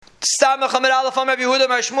If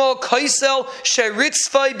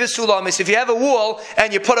you have a wall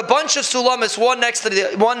and you put a bunch of sulamis one next to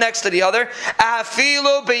the other,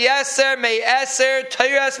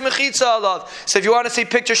 so if you want to see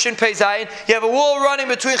picture Shin Pei Zayin, you have a wall running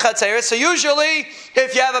between chatzeres. So usually,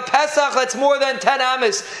 if you have a Pesach that's more than 10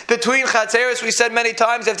 amas between chatzeres, we said many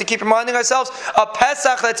times, we have to keep reminding ourselves, a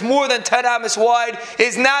Pesach that's more than 10 amas wide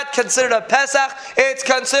is not considered a Pesach, it's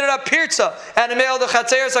considered a pirza. And the male the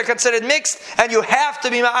chatzeres are considered mixed, and you have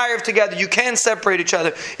to be ma'ariv together. You can't separate each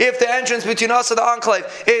other. If the entrance between us and the enclave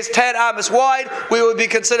is 10 amas wide, we would be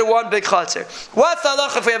considered one big chatzer. What's the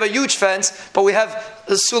halach if we have a huge fence, but we have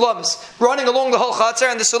the sulamis running along the whole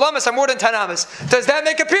chatzer, and the sulamis are more than 10 amas? Does that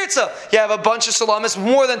make a pirza? You have a bunch of sulamis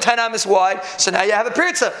more than 10 amas wide, so now you have a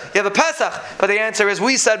pirza. You have a Pesach. But the answer is,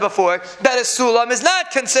 we said before, that a sulam is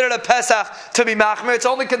not considered a Pesach to be machmir. It's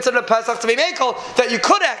only considered a Pesach to be mekel, that you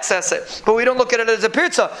could access it. But we don't look at it as a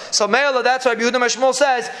pirza. So Meila, that's why Yehuda Mashmol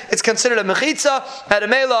says it's considered a mechitza. At a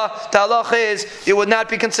Meila, the halach is it would not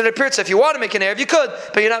be considered pirza. If you want to make an erev, you could,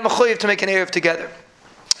 but you're not mechuyev to make an erev together.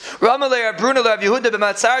 So Abruna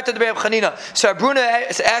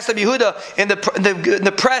asked Rabbi Yehuda in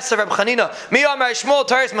the press of Rabbi Chanina,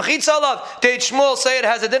 did Shmuel say it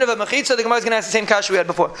has a din of a mechitza? The Gemara is going to ask the same kasha we had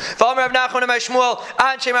before. You have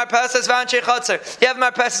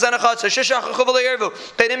marpeses and a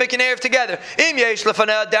chatzer. They didn't make an erev together.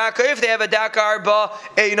 If they have a daka arba,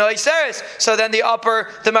 so then the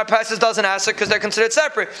marpeses doesn't answer because they're considered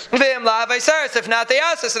separate. If not, they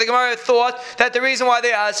answer. So the Gemara thought that the reason why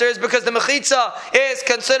they answer is because the mechitza is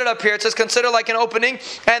considered a pirza, it's considered like an opening,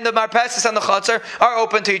 and the marpeses and the chatzar are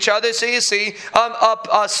open to each other. So you see,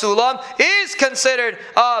 a sulam is considered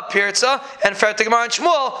a pirza, and for the Gemara and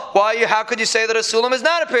Shmuel, how could you say that a sulam is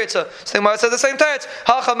not a pirza? So the Gemara says the same teretz.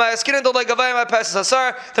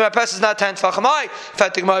 The marpes is not 10 tefachim high. If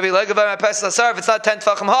it's not 10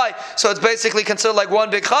 tefachim high, so it's basically considered like one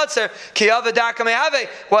big chatzar.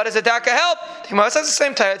 What does a daka help? The Gemara says the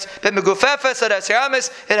same teretz.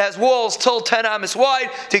 It has walls till 10 amas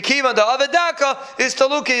wide. Tikivan the other daka is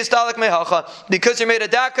taluki istalik mehacha. Because you made a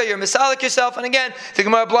daka, you're misalik yourself. And again, the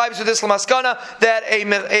Gemara blives with this lamaskana that a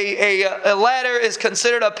ladder is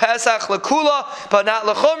considered a pesach lekula, but not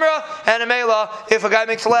lechumra. And a mela, if a guy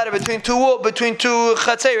makes a ladder between two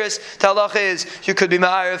chatzeres, the halacha is you could be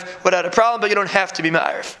ma'ariv without a problem, but you don't have to be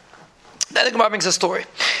ma'ariv. Then the Gemara brings a story.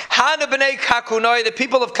 Hana b'nei Kakunoi, the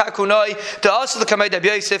people of Kakunoi,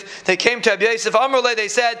 they came to Rabbi Yosef. Amrullah, they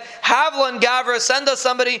said, Havlan Gavra, send us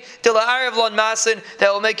somebody till Arevlon Masin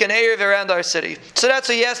that will make an erev around our city. So that's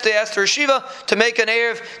what they asked Rashiva to make an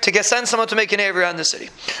erev, send someone to make an erev around the city.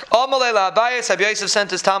 Amrullah Abayas, Rabbi Yosef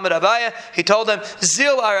sent his Talmud Abaya. He told them,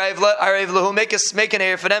 Zil Arevlahu, make an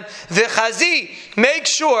erev for them. V'chazi, make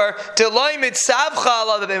sure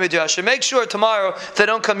make sure tomorrow they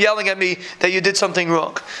don't come yelling at me that you did something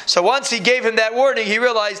wrong. So once he gave him that warning, he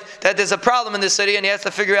realized that there's a problem in the city and he has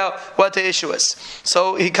to figure out what the issue is.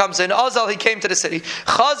 So he comes in. Azal, he came to the city.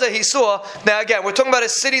 Chaza, he saw. Now again, we're talking about a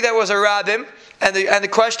city that was a rabbim. And the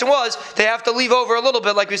question was, they have to leave over a little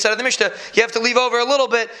bit, like we said in the Mishnah, you have to leave over a little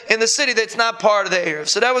bit in the city that's not part of the Erev.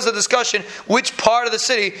 So that was the discussion, which part of the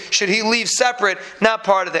city should he leave separate, not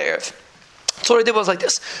part of the Erev. So what he did was like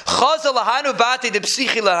this.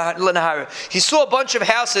 He saw a bunch of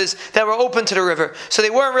houses that were open to the river. So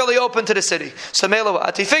they weren't really open to the city. So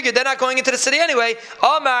he figured they're not going into the city anyway.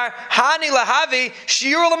 Amar, Hani Lahavi,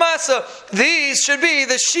 Shiur Lamasa. These should be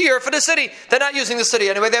the Shiur for the city. They're not using the city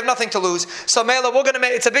anyway. They have nothing to lose. So Mela, we're going to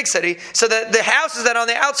make, it's a big city. So the houses that are on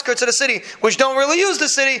the outskirts of the city, which don't really use the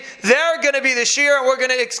city, they're going to be the Shiur, and we're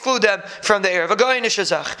going to exclude them from the Erev.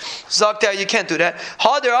 Zakta, you can't do that.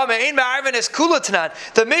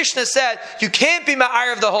 The Mishnah said you can't be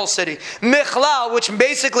ma'ariv the whole city. Michlal, which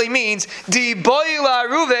basically means di boila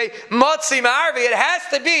ruve matzi ma'arvi. It has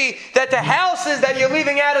to be that the houses that you're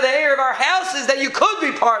leaving out of the Erev are houses that you could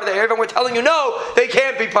be part of the Erev, and we're telling you no, they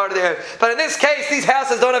can't be part of the Erev. But in this case, these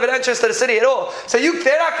houses don't have an entrance to the city at all. So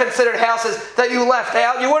they're not considered houses that you left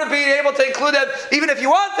out. You wouldn't be able to include them even if you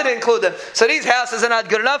wanted to include them. So these houses are not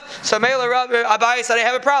good enough. So Meila Abai said, I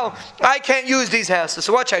have a problem. I can't use these houses.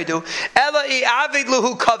 So what should I do? I'm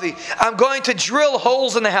going to drill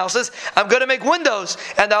holes in the houses. I'm going to make windows.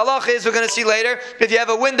 And the halach is, we're going to see later, if you have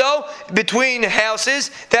a window between houses,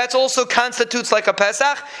 that also constitutes like a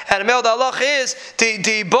Pesach. And the halach is, if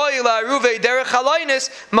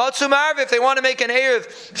they want to make an Erev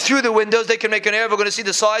through the windows, they can make an Erev. We're going to see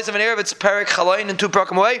the size of an Erev. It's Perek Chalain and 2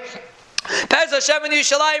 Prakim away. But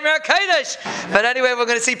anyway, we're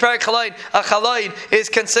going to see Perak Chalain. A Chalain is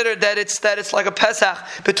considered that it's like a Pesach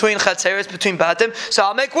between Chatzeres, between Batim. So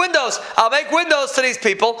I'll make windows. I'll make windows to these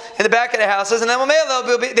people in the back of the houses, and then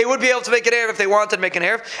they would be able to make an Erev if they wanted to make an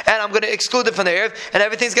Erev, and I'm going to exclude them from the Erev, and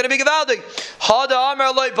everything's going to be Gevaldig.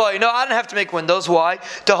 No, I don't have to make windows. Why?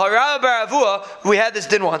 We had this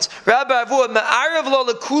din once. Rabbi Avua me'arev lo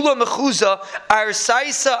lekula mechuza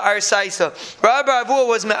arsaisa. Rabbi Avua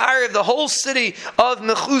was me'arev the whole city of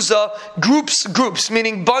Mechuzah, groups,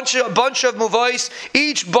 meaning bunch of muvais,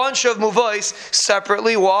 each bunch of muvais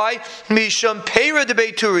separately. Why? Misham Peira de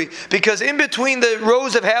Beituri, because in between the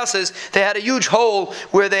rows of houses, they had a huge hole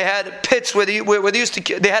where they had pits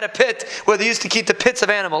they had a pit where they used to keep the pits of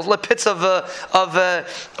animals, the pits of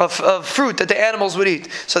fruit that the animals would eat.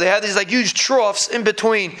 So they had these like huge troughs in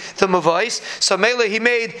between the muvais. So Mele he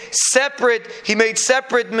made separate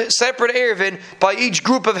Eruvin by each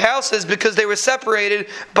group of houses, because they were separated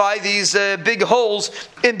by these big holes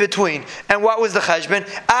in between. And what was the cheshbon?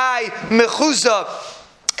 Mechuzah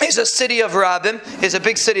is a city of Rabbim, is a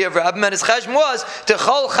big city of Rabbim, and his cheshbon was to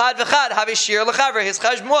chol chad v'chad have a shir lechaver. His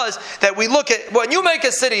cheshbon was that we look at when you make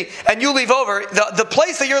a city and you leave over, the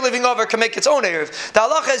place that you're living over can make its own erev. The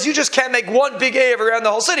halacha is you just can't make one big erev around the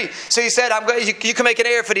whole city. So he said, you can make an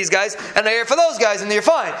erev for these guys and an erev for those guys, and you're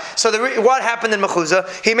fine. So what happened in Mechuzah?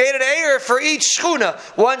 He made an erev for each shchuna.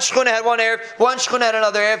 One shchuna had one erev, one shchuna had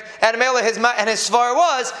another erev, and his svar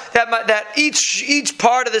was that each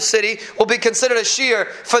part of the city will be considered a shir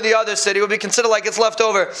for the other city, will be considered like it's left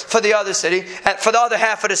over for the other city, and for the other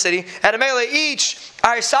half of the city. And Amele, each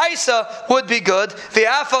Arsaisa would be good. What do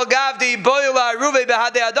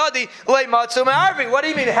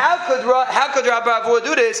you mean? How could Rabbi Avua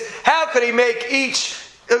do this? How could he make each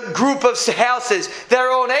group of houses their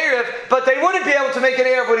own Erev, but they wouldn't be able to make an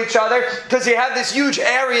Erev with each other because you have this huge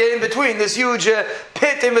area in between, this huge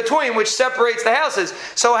pit in between which separates the houses.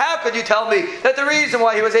 So how could you tell me that the reason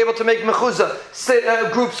why he was able to make Mechuzah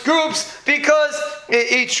groups, because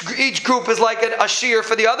each group is like a shear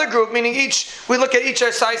for the other group, meaning we look at each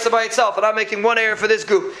Arsaisa by itself, and I'm making one Erev for this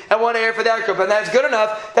group and one Erev for that group, and that's good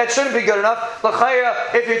enough. That shouldn't be good enough.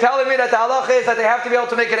 If you're telling me that the halacha is that they have to be able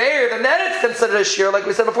to make an Erev, and then it's considered a shear, like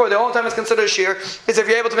we said before, the only time it's considered a shear is if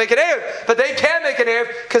you're able to make an Erev. But they can't make an Erev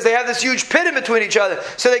because they have this huge pit in between each other.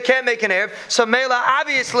 So they can't make an Erev. So Mela,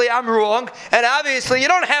 obviously I'm wrong. And obviously you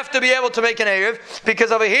don't have to be able to make an Erev,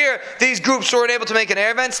 because over here these groups weren't able to make an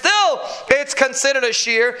Erev. And still it's considered a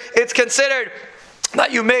shear. It's considered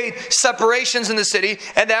that you made separations in the city,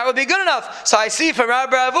 and that would be good enough. So I see from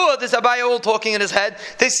Rabbi Avua, this Abaye all talking in his head,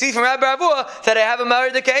 they see from Rabbi Avua that I have a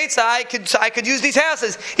Marid Keitza, I could use these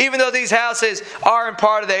houses, even though these houses aren't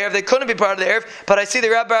part of the Erev, they couldn't be part of the Erev, but I see that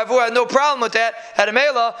Rabbi Avua had no problem with that. At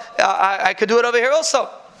Amela, I could do it over here also.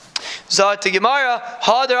 Zot to Gemara,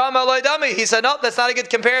 he said, no, that's not a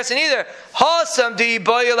good comparison either. Over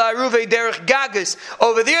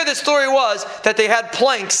there, the story was that they had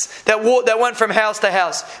planks that went from house to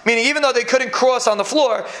house. Meaning, even though they couldn't cross on the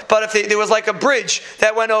floor, but if there was like a bridge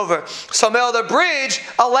that went over. So, the bridge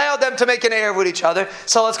allowed them to make an Erev with each other.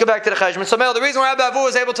 So, let's go back to the Cheshbon. So, the reason why Rabbi Avu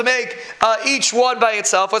was able to make each one by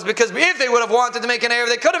itself was because if they would have wanted to make an Erev,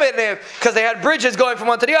 they could have made an Erev, because they had bridges going from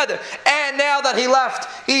one to the other. And now that he left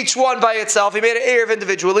each one by itself, he made an Erev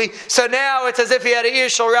individually. So now it's as if he had an Erev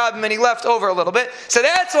Shel Rabbim and he left over a little bit. So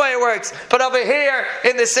that's why it works. But over here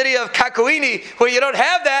in the city of Kakuini, where you don't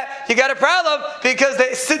have that, you got a problem, because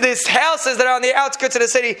these houses that are on the outskirts of the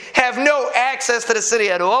city have no access to the city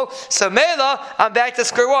at all. So Mela, I'm back to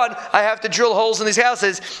square one. I have to drill holes in these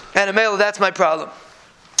houses, and in Mela, that's my problem.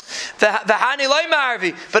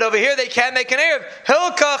 But over here they can't make an Erev.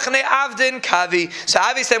 So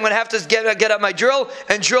obviously I'm going to have to get out my drill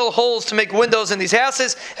and drill holes to make windows in these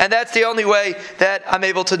houses, and that's the only way that I'm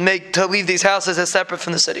able to leave these houses as separate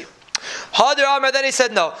from the city. Then he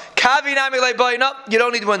said no. No, you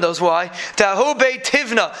don't need windows. Why? There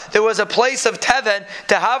was a place of Teven.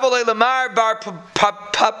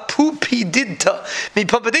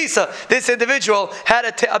 This individual had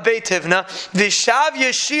a Beit Tivna.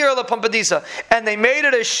 And they made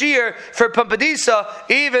it a shear for Pampadisa,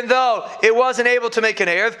 even though it wasn't able to make an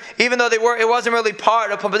Erev, even though it wasn't really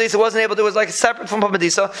part of Pampadisa. It was like separate from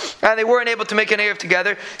Pampadisa, and they weren't able to make an Erev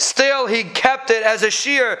together. Still, he kept it as a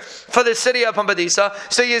shear for the city of Pamadisa.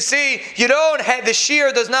 So you see, you don't have, the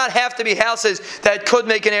shear does not have to be houses that could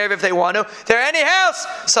make an Erev if they want to. They're any house.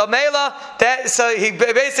 So Mela,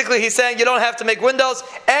 he's saying you don't have to make windows.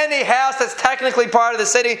 Any house that's technically part of the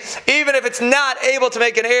city, even if it's not able to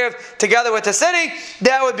make an Erev together with the city,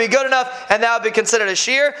 that would be good enough, and that would be considered a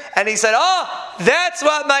shear. And he said, oh, that's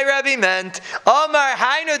what my Rebbe meant. Omar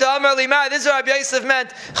Hainu da Omar Limar. This is what Rabbi Yosef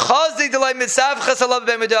meant.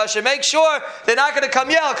 Make sure they're not going to come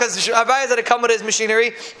yell, because Rabbi is going to come with his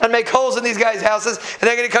machinery and make holes in these guys' houses, and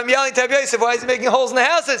they're going to come yelling to Rabbi Yosef, why is he making holes in the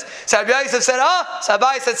houses? So Rabbi Yosef said, so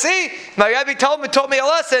Rabbi said, see, my Rebbe taught me a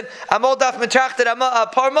lesson. I'm all daf metrachted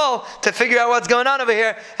parmo to figure out what's going on over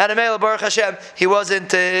here. And Amel Baruch Hashem, he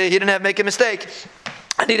didn't have to make a mistake.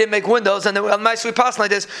 And he didn't make windows. And on my sweet pass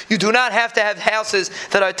like this, you do not have to have houses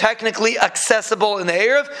that are technically accessible in the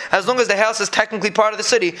Erev. As long as the house is technically part of the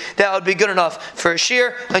city, that would be good enough for a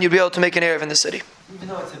shear, and you'll be able to make an Erev in the city. Even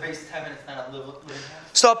though it's a base heaven, it's not a living house?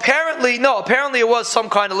 So apparently it was some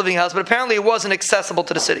kind of living house, but apparently it wasn't accessible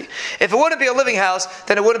to the city. If it wouldn't be a living house,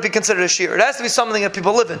 then it wouldn't be considered a shear. It has to be something that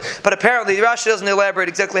people live in. But apparently, Rashi doesn't elaborate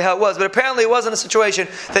exactly how it was, but apparently it wasn't a situation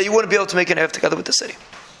that you wouldn't be able to make an Erev together with the city.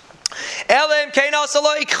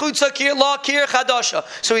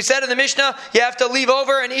 So he said in the Mishnah, you have to leave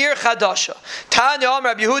over an Ir Chadasha. Tanya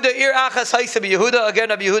Rabbi Yehuda, Ir Achas Haisa Yehuda. Again,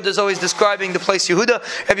 Rabbi Yehuda is always describing the place Yehuda.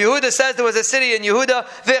 Rabbi Yehuda says there was a city in Yehuda,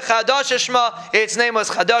 V'Chadasha Shma, its name was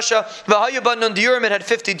Chadasha. V'Hayu Nun Diurim, it had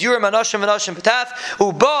 50 Diurim, Anashim Petaf.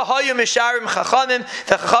 Uba Hayu Misharim Chachamim,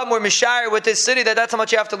 the Chacham were Mishar with this city, that's how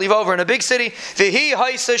much you have to leave over in a big city. V'Hi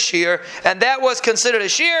Haisa Shir, and that was considered a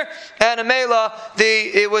shear, and a Mela,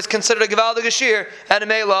 it was considered a Gevaldig Shir, and a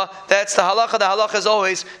Mela, that's the halacha. The halacha is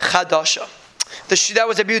always Chadasha. That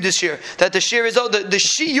was a beauty shear. That the shear is the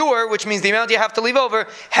shiur, which means the amount you have to leave over,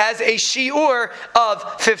 has a shiur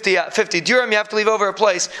of 50 durum. You have to leave over a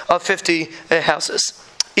place of 50 houses.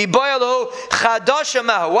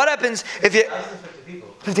 What happens if you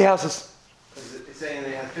 50 houses? It's saying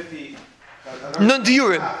they had 50 Nun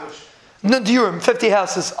diurim. 50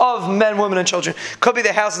 houses of men, women, and children. Could be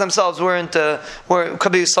the houses themselves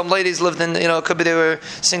could be some ladies lived in, could be they were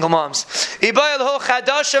single moms. What's the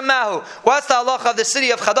halacha of the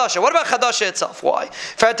city of Chadasha? What about Chadasha itself? Why?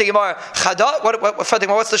 What's the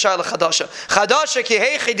shayla Chadasha? Chadasha ki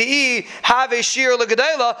heichi have a shir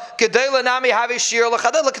l'gedela, gedela nami have a shir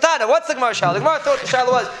l'katana. What's the Gemara shayla? The Gemara thought the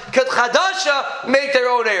shayla was, could Chadasha make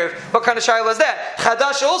their own erev? What kind of shayla is that?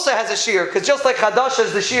 Chadasha also has a shir, because just like Chadasha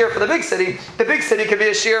is the shir for the big city could be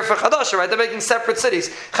a shear for Chadasha, right? They're making separate cities.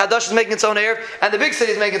 Chadasha is making its own Erev, and the big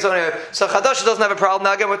city is making its own Erev. So Chadasha doesn't have a problem.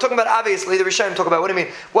 Now again, we're talking about, obviously, the Rishonim talk about, what do you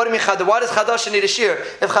mean? Why does Chadasha need a shear?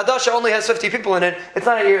 If Chadasha only has 50 people in it, it's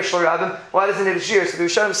not an Ir Shel Rabim. Why does it need a shear? So the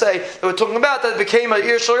Rishonim say that we're talking about that it became an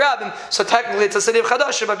Ir Shel Rabim, so technically it's a city of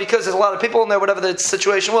Chadasha, but because there's a lot of people in there, whatever the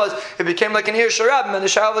situation was, it became like an Ir Shel Rabim, and the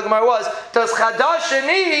Sha'al of the Gemara was, does Chadasha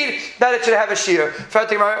need that it should have a shear?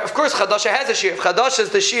 Of course, Chadasha has a shear. If Chadasha is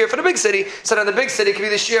the shear for the big city, so then the big city can be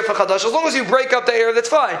the shear for Chadash. As long as you break up the area, that's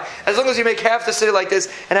fine. As long as you make half the city like this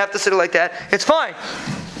and half the city like that, it's fine.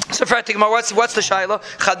 So what's the shayla?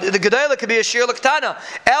 The gedela could be a shir l'ktana.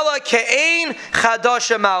 Ela ke'ein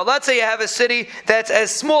chadasha ma'al. Let's say you have a city that's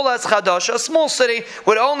as small as Chadasha, a small city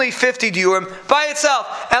with only 50 diurim by itself.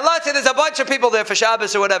 And let's say there's a bunch of people there for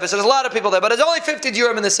Shabbos or whatever, so there's a lot of people there, but there's only 50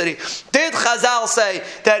 diurim in the city. Did Chazal say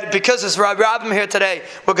that because it's Rabbim here today,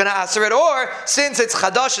 we're going to answer it? Or, since it's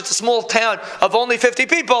Chadash, it's a small town of only 50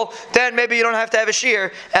 people, then maybe you don't have to have a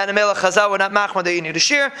shir, and the Melech Chazal would not machmah that you need a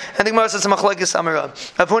shir, and the Gemara says, Machlekes Amarav.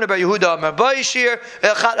 Bar Yehuda Amar Bayishir,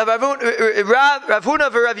 Rav Huna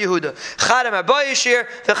v'Rav Yehuda. Chadam Bayishir,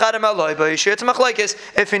 v'Chadam Aloi Bayishir. It's machlekes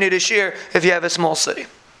if you need a shir, if you have a small city.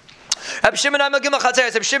 Reb Shimon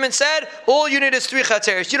said, all you need is 3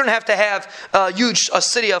 chatzeres. You don't have to have a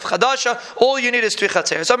city of Chadasha. All you need is 3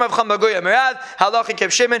 chatzeres.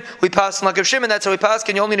 We pass like Reb Shimon. That's how we pass.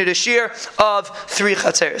 And you only need a shear of 3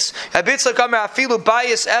 chatzeres.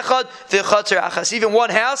 Even one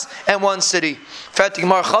house and one city.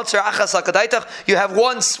 You have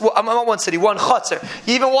one city, one chatzer.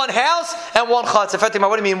 Even one house and one chatzer. What do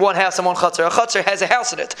you mean one house and one chatzer? A chatzer has a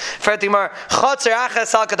house in it.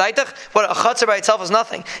 But a chutzner by itself is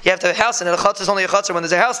nothing. You have to have a house in it. A chutzner is only a chutzner when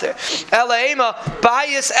there's a house there.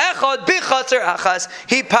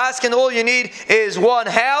 He paskin, all you need is one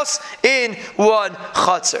house in one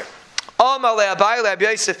chutzner.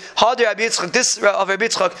 This of Rabbi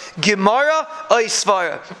Yitzchak, Gemara or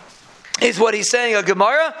Svara. Is what he's saying a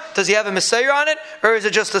Gemara? Does he have a Messiah on it, or is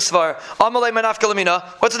it just a Svara? Amalei manaf kalamina.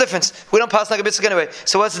 What's the difference? We don't pass like a bitzuk anyway.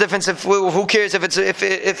 So what's the difference? Who cares if it's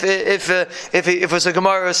if it's a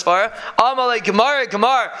Gemara or a Svara? Amalei Gemara.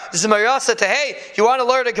 Zimarasa to hey, you want to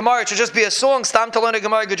learn a Gemara? It should just be a song. Stam to learn a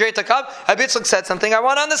Gemara. Gedrei takab. A bitzuk said something. I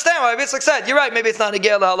want to understand why a bitzuk said. You're right. Maybe it's not a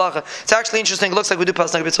Ge'el halacha. It's actually interesting. It looks like we do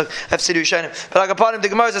pass like a bitzuk. Hafsidu Yishayim. But Agapanim, the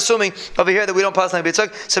Gemara is assuming over here that we don't pass like a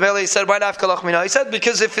bitzuk. So Mele said, why not kalachmina? He said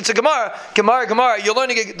because if it's a Gemara, you're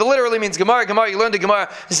learning it literally means Gemara, you learn the Gemara,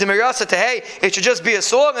 Zimirasa to hey, it should just be a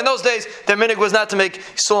song. In those days, their minhag was not to make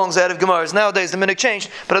songs out of Gemaras. Nowadays, the minhag changed,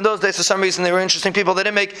 but in those days, for some reason, they were interesting people. They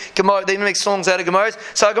didn't make Gemara, they didn't make songs out of Gemaras.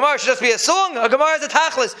 So a Gemara should just be a song. A Gemara is a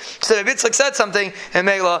tachlis. So if Yitzchak said something, in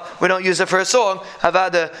Mela, we don't use it for a song.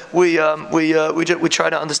 Havada, we try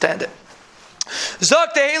to understand it.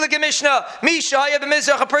 Zok the Heilige Mishnah. Mishaya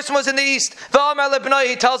b'mizrach. A person was in the east. V'amar lebnai.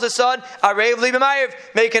 He tells his son, Arev li b'mayev.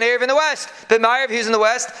 Make an erev in the west. B'mayev, he's in the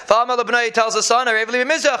west. V'amar lebnai. He tells his son, Arev li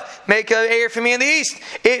b'mizrach. Make an erev for me in the east.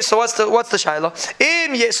 So what's the shayla?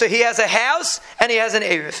 So he has a house and he has an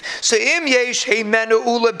erev. So im yesh heimenu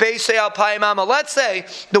ula beisei al payimama. Let's say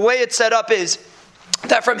the way it's set up is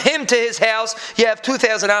that from him to his house you have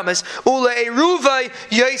 2,000 amas. Ula eruvai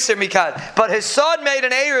yoser mikad. But his son made an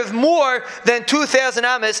erev more than 2,000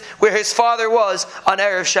 amas where his father was on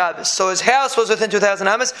erev Shabbos. So his house was within 2,000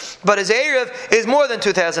 amas, but his erev is more than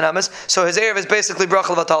 2,000 amas. So his erev is basically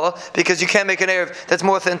brachal vatala because you can't make an erev that's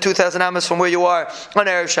more than 2,000 amas from where you are on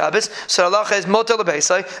erev Shabbos. So Allah is motel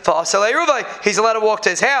lebeisai va'asel eruvai. He's allowed to walk to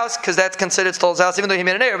his house because that's considered still his house, even though he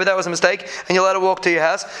made an erev, but that was a mistake. And you're allowed to walk to your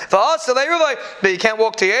house. Va'asel eruvai, but you can't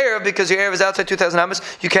walk to your erev because your erev is outside 2,000 amas.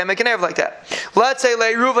 You can't make an erev like that. Let's say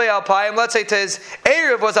le'eruvei alpayim. Let's say to his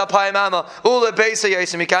erev was alpayim amma ula beisa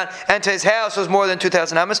yisimikan, and to his house was more than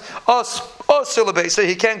 2,000 amas. Osula beisa.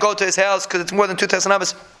 He can't go to his house because it's more than 2,000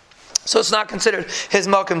 amas. So it's not considered his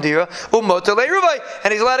malkam dira.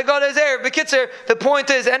 And he's allowed to go to his erev. B'kitzer, the point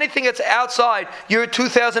is, anything that's outside your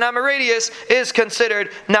 2,000 amma radius is considered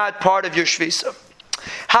not part of your shvisa.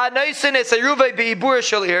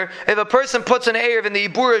 If a person puts an erev in the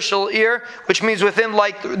ibura shel ear, which means within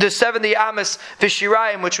like the 70 amas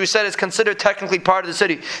v'shirayim, which we said is considered technically part of the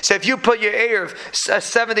city. So if you put your erev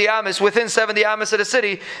 70 amas within 70 amas of the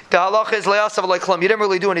city, the halacha is le'asav l'klum. You didn't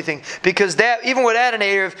really do anything because that even without an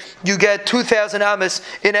erev, you get 2,000 amas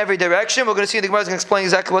in every direction. We're going to see the Gemara is going to explain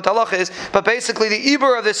exactly what the halacha is, but basically the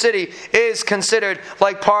ibur of the city is considered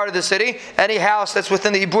like part of the city. Any house that's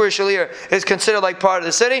within the ibur shel ear is considered like part of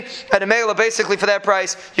the city. And a Mela, basically for that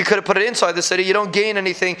price, you could have put it inside the city. You don't gain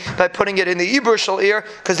anything by putting it in the Ibur shel ear,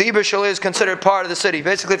 because the Ibur shel ear is considered part of the city.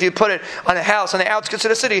 Basically, if you put it on a house on the outskirts of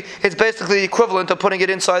the city, it's basically the equivalent of putting it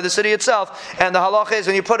inside the city itself. And the halacha is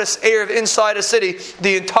when you put an erev inside a city,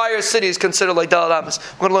 the entire city is considered like Dalad Amas.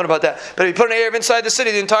 We're going to learn about that. But if you put an erev inside the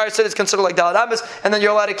city, the entire city is considered like Dalad Amas, and then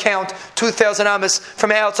you're allowed to count 2,000 Amas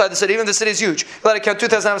from outside the city. Even the city is huge. You're allowed to count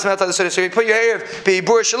 2,000 Amas from outside the city. So if you put your erev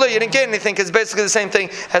Ibur shel ear, you didn't gain anything because it's basically the same thing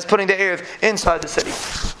as putting the erev inside the city.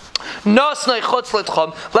 Let's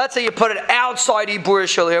say you put it outside Ibur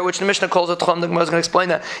shel ear, which the Mishnah calls it Tchum. The Gemara is going to explain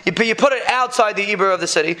that. You put it outside the Ibur of the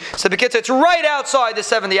city. So it's right outside the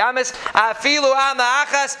 70 amas. Afilu ama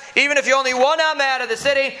achas. Even if you're only one amma out of the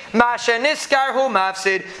city, masha niskarhu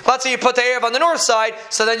mafsid. Let's say you put the erev on the north side,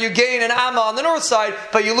 so then you gain an amma on the north side,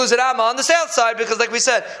 but you lose an amma on the south side because, like we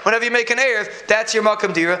said, whenever you make an erev, that's your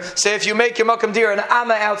makam dira. So if you make your makam dira an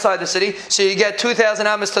amma outside the city, so you get 2,000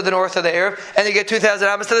 ammas to the north of the erev, and you get 2,000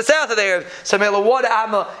 ammas to the south of the erev. So Mela, one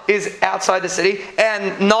amma is outside the city,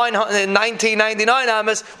 and 1999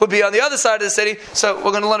 ammas would be on the other side of the city. So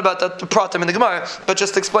we're going to learn about the pratim in the Gemara, but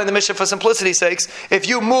just to explain the Mishnah for simplicity's sakes, if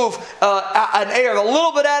you move an erev a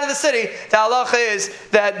little bit out of the city, the halacha is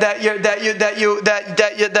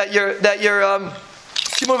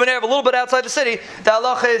if you move an erev a little bit outside the city, the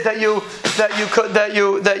halacha is that you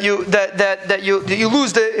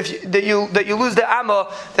lose the amma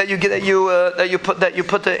that you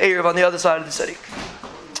put the erev on the other side of the city.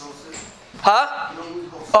 Huh?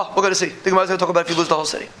 Oh, we're going to see. The Gemara is going to talk about if you lose the whole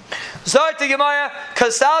city. Zart the Gemara,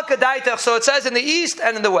 Kasal Kadaitach. So it says in the east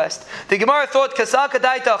and in the west. The Gemara thought Kasal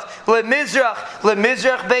Kadaitach lemizrach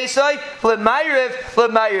beisai lemayriv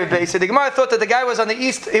beisai. The Gemara thought that the guy was on the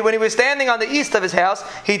east when he was standing on the east of his house.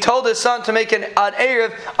 He told his son to make an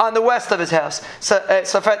erev on the west of his house.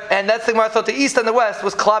 And that's the Gemara thought the east and the west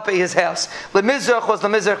was klape his house. Lemizrach was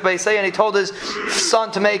lemizrach beisai, and he told his son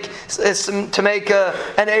to make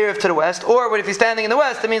an erev to the west. Or if he's standing in the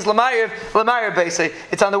west, west, it means Lamayev Beisei.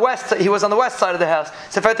 It's on the west. He was on the west side of the house.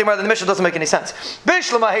 So the Mishnah doesn't make any sense. The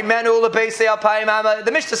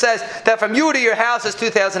Mishnah says that from you to your house is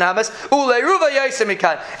 2,000 amas,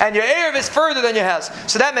 and your Erev is further than your house.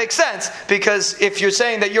 So that makes sense, because if you're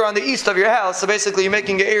saying that you're on the east of your house, so basically you're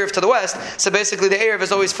making your Erev to the west, so basically the Erev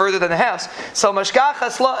is always further than the house. So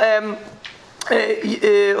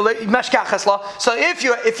so if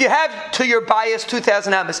you have to your bias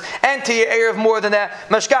 2,000 amas and to your Erev more than that,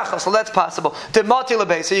 mashkacha, so that's possible. The mati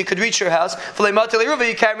lebei, so you could reach your house. For the mati leruva,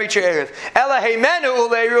 you can't reach your Erev. But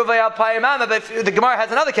the Gemara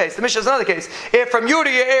has another case. The Mishnah has another case. If from you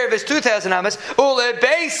to your Erev is 2,000 amas, ule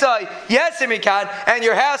beisai yesimikan, and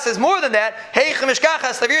your house is more than that, heich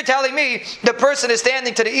mashkacha. If you're telling me the person is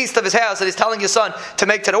standing to the east of his house and he's telling his son to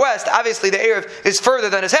make to the west, obviously the Erev is further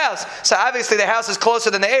than his house. So obviously the house is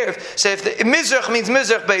closer than the Erev. So if the Mizrach means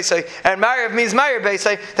Mizrach Beisai and Ma'ariv means Ma'ariv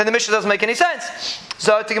Beisai, then the Mishnah doesn't make any sense.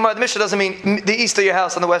 So the Mishnah doesn't mean the east of your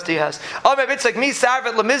house and the west of your house. It's like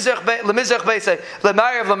Misarvet Lemizrach Beisai,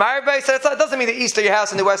 Lema'ariv Beisai. It doesn't mean the east of your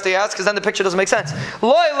house and the west of your house, because then the picture doesn't make sense.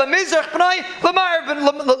 Loy Lemizrach B'nai,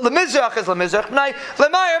 Lemizrach is Lemizrach B'nai,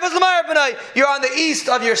 Lema'ariv is Lema'ariv B'nai. You're on the east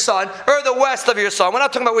of your son or the west of your son. We're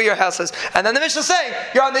not talking about where your house is. And then the Mishnah is saying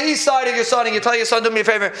you're on the east side of your son and you tell your son, do me a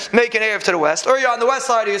favor, make an Erev to the west. Or you're on the west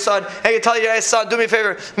side of your son and you tell your son, do me a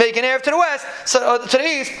favor, make an Erev to the west, so to the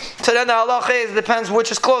east. So then the halacha is, depends which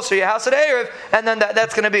is closer, your house or the Erev, and then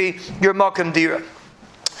that's going to be your Makom Dira.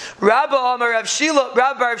 Rabbi Bar Shila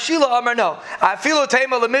Amar, no. Even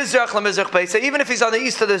if he's on the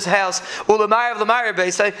east of this house, if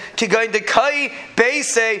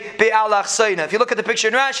you look at the picture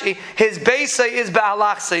in Rashi, his Beisei is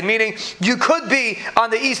Ba'alachsein, meaning you could be on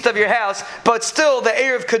the east of your house, but still the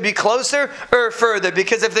Erev could be closer or further,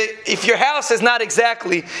 because if your house is not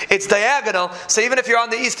exactly, it's diagonal, so even if you're on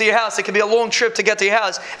the east of your house, it can be a long trip to get to your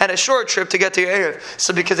house and a short trip to get to your Erev.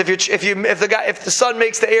 So because if the son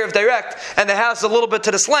makes the Erev direct and the house is a little bit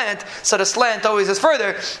to the slant, so the slant always is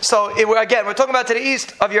further. So again, we're talking about to the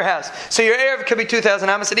east of your house. So your Erev could be 2,000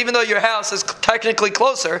 amas, and even though your house is technically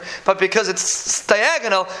closer, but because it's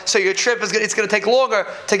diagonal, so your trip it's going to take longer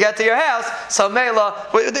to get to your house. So Mela,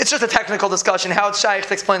 it's just a technical discussion how it's shaykh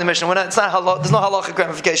to explain the Mishnah. There's no halachic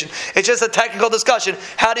ramification. It's just a technical discussion.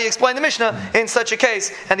 How do you explain the Mishnah in such a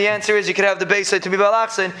case? And the answer is you could have the base to be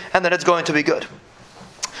balachsin, and then it's going to be good.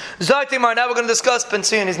 Now we're going to discuss Ben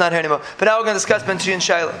Tziyun. He's not here anymore. But now we're going to discuss Ben Tziyun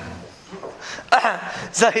Shaila.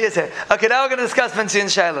 So he is here. Okay, now we're going to discuss Ben Tziyun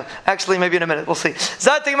Shaila. Actually, maybe in a minute. We'll see.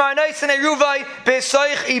 So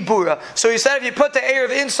he said if you put the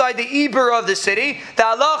Erev inside the Ibur of the city, the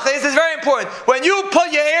halacha is very important. When you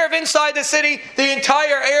put your Erev inside the city, the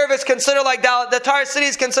entire Erev is considered like the entire city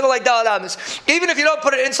is considered like Daled Amas. Even if you don't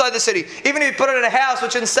put it inside the city, even if you put it in a house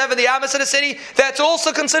which is 70 Amas of the city, that's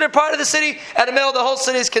also considered part of the city, and the middle of the whole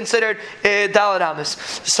city is considered Daled Amas.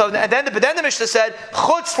 So then the Mishnah said,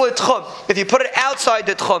 Chutz l'tchum. If you put it outside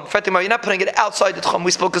the tchum, you're not putting it outside the tchum.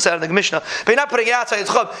 We spoke this out in the Mishnah, but you're not putting it outside the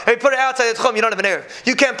tchum. If you put it outside the tchum, you don't have an Erev.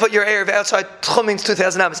 You can't put your Erev outside. Tchum means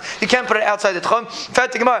 2,000 amas. You can't put it outside the tchum.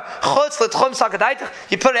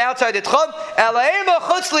 You put it outside the tchum.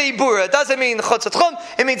 It doesn't mean chutz l'tchum.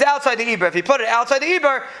 It means outside the Ibur. If you put it outside the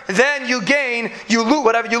Ibur, then you lose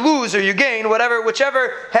whatever you lose, or you gain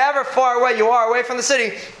however far away you are away from the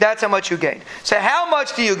city. That's how much you gain. So how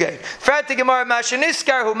much do you gain?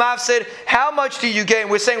 How much do you gain?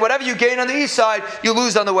 We're saying whatever you gain on the east side, you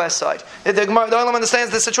lose on the west side. The Olam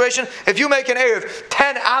understands this situation. If you make an Erev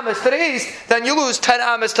 10 amas to the east, then you lose 10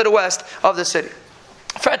 amas to the west of the city.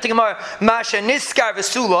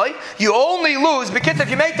 You only lose, because if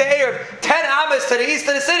you make the Erev 10 amas to the east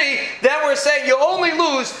of the city, then we're saying you only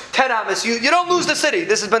lose 10 amas. You don't lose the city.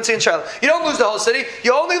 This is Ben Tziyun Shaila. You don't lose the whole city.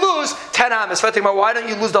 You only lose 10 amas. Why don't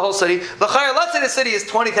you lose the whole city? Let's say the city is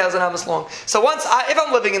 20,000 amas long. So if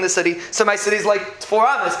I'm living in the city, so my city is like 4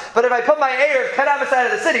 amas. But if I put my Erev 10 amas out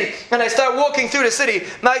of the city, and I start walking through the city,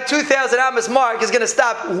 my 2,000 amas mark is going to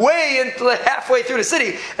stop way halfway through the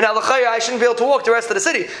city. And I shouldn't be able to walk the rest of the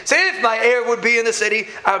city. So if my Erev would be in the city,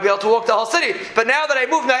 I would be able to walk the whole city. But now that I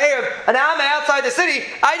moved my Erev an amma outside the city,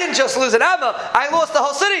 I didn't just lose an amma, I lost the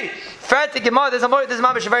whole city.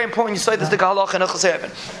 This is very important. You say this to Halacha and Chosevin.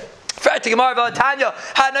 If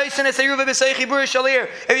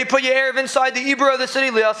you put your Eruv inside the Ibra of the city,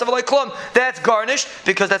 that's garnished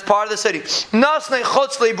because that's part of the city. If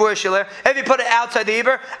you put it outside the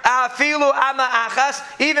Ibra,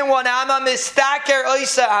 even one amma,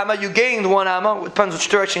 you gained one amma, depends which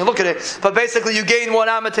direction you look at it, but basically you gain one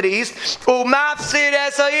amma to the east.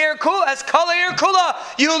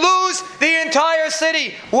 You lose the entire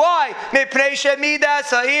city. Why?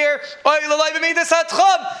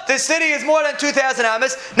 The city is more than 2,000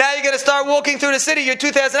 amas. Now you're going to start walking through the city. You're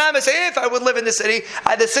 2,000 amas. If I would live in the city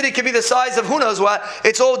could be the size of who knows what.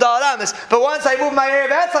 It's all dal amas. But once I move my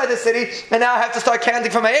Erev outside the city, and now I have to start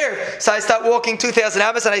counting from my Erev. So I start walking 2,000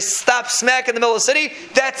 amas, and I stop smack in the middle of the city.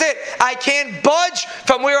 That's it. I can't budge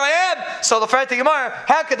from where I am. So the Gemara,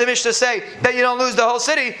 how could the Mishnah say that you don't lose the whole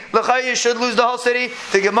city? L'chayr, you should lose the whole city.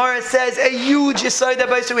 The Gemara says a huge yesod that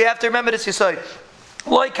we have to remember this yesod.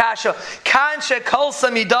 Loy kasha, kanshe kolsa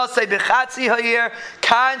midasei bechatzi hayir,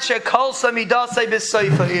 kanshe kolsa midasei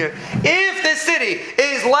b'soif hayir. If the city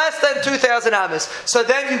is less than 2,000 amas, so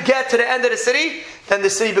then you get to the end of the city, then the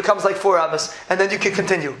city becomes like 4 amas, and then you can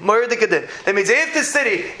continue. That means if the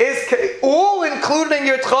city is all included in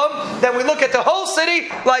your tchum, then we look at the whole city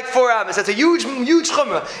like 4 amas. That's a huge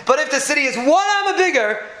chumrah. But if the city is 1 amma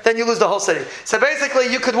bigger, then you lose the whole city. So basically,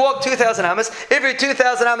 you could walk 2,000 amas. If your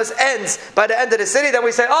 2,000 amas ends by the end of the city, then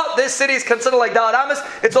we say, oh, this city is considered like Dalad Amas.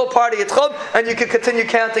 It's all part of your tchum, and you can continue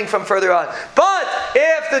counting from further on. But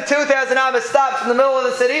if the 2,000 amas stops in the middle of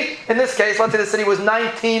the city, in this case, let's say the city was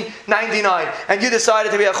 1999, and you decided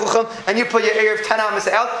to be a chucham, and you put your Erev 10 amas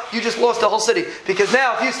out, you just lost the whole city. Because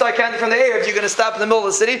now, if you start counting from the Erev, you're going to stop in the middle of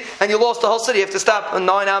the city, and you lost the whole city. You have to stop 9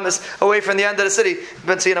 amas away from the end of the city. You've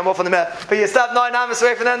been seeing I'm off on the map. But you stop 9 amas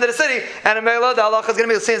away from the end of the city, and in Mela, the halacha is going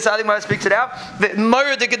to be the same. Sadik Mara speaks it out. The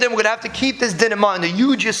Mara de Gedim, we're going to have to keep this din in mind. The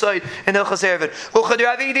huge yesod in Hilchos Eruvin. Uchad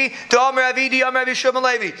Ravidi, to Amar Ravidi, Amar Rav Shimon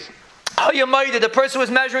Levi. The person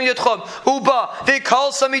was measuring the tchum. Uba,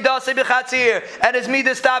 vikol samidase b'chatzir, and his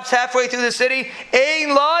midah stops halfway through the city. Ein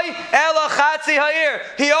loy ela chatzi ha'ir.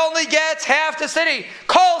 He only gets half the city.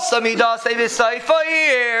 Kol samidase b'sayf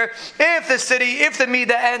ha'ir. If the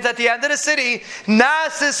midah ends at the end of the city,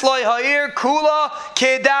 nasis loy ha'ir kula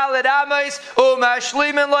kedalet amais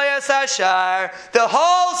umashlimin loyas hashar. The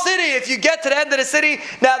whole city, if you get to the end of the city,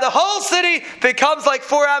 now the whole city becomes like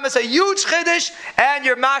 4 amas, a huge chiddush, and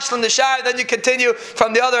you're mashlim the shar. Then you continue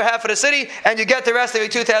from the other half of the city, and you get the rest of your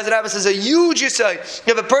 2,000 amas. Is a huge yesod.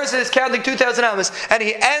 If a person is counting 2,000 amas, and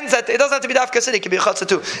he ends at, it doesn't have to be Dafka city, it can be a chatzah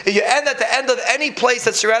too. If you end at the end of any place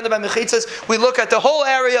that's surrounded by mechitzas, we look at the whole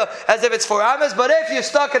area as if it's 4 amas. But if you're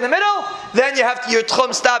stuck in the middle, then you have to, your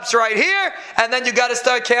tchum stops right here, and then you got to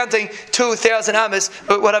start counting 2,000 amas,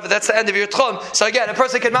 whatever. That's the end of your tchum. So again, a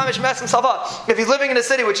person can mamish mess himself up. If he's living in a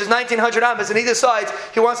city which is 1,900 amas, and he decides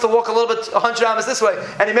he wants to walk a little bit 100 amas this way,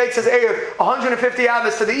 and he makes his 150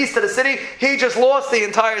 amas to the east of the city, he just lost the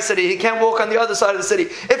entire city. He can't walk on the other side of the city.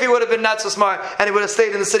 If he would have been not so smart and he would have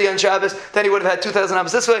stayed in the city on Shabbos, then he would have had 2,000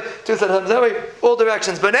 amas this way, 2,000 amas that way, all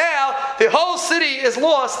directions. But now, the whole city is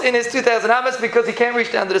lost in his 2,000 amas because he can't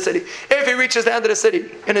reach the end of the city. If he reaches the end of the city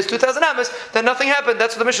in his 2,000 amas, then nothing happened.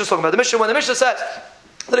 That's what the Mishnah is talking about. When the Mishnah says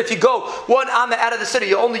that if you go 1 amma out of the city,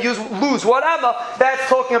 you only lose 1 amma, that's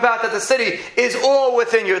talking about that the city is all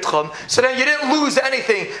within your tchum. So then you didn't lose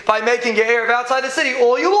anything by making your Erev outside the city.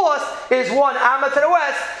 All you lost is 1 amma to the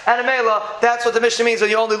west, and a mela. That's what the Mishnah means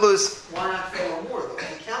when you only lose. Why not 4 or more, though?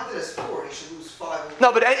 If you count it as 4, you should lose 5.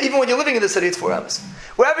 No, but even when you're living in the city, it's 4 ammas.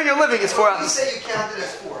 Wherever you're living is 4 ammas. You say you count it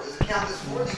as 4. Does it count as 4? Do you